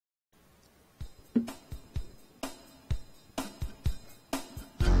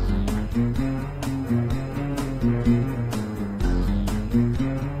Like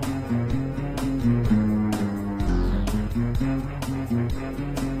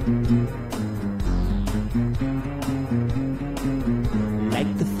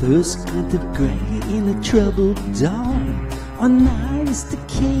the first glint of grey in a troubled dawn, on nice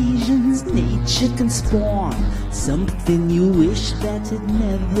occasions nature can spawn something you wish that had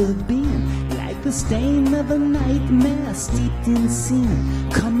never been. Like the stain of a nightmare steeped in sin.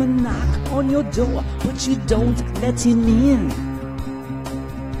 Come and knock on your door, but you don't let him in.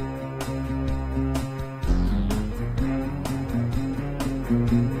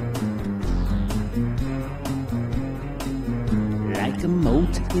 Like a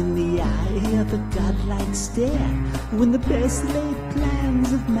mote in the eye of a godlike stare, when the best laid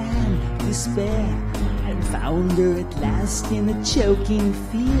plans of man despair, and founder at last in a choking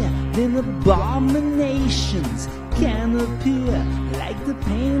fear, then abominations can appear, like the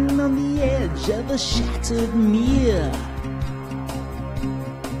pain on the edge of a shattered mirror.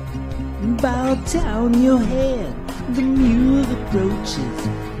 Bow down your head, the mule approaches,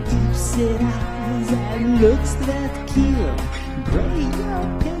 deep-set eyes and looks that kill. Pray your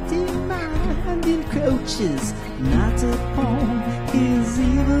petty mind encroaches not upon his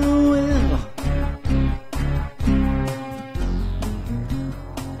evil will.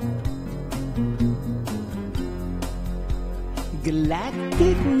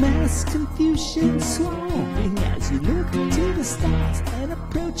 Galactic mass confusion swarming as you look to the stars and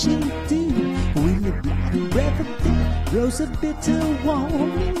approaching doom. When the black breath of death blows a bitter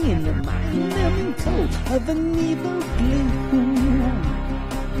warning in the mind-numbing cold of an evil gloom.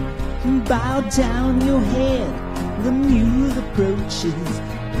 Bow down your head, the mule approaches,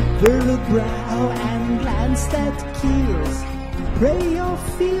 furrowed brow and glance that kills. Pray your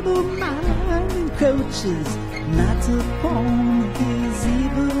feeble mind encroaches not upon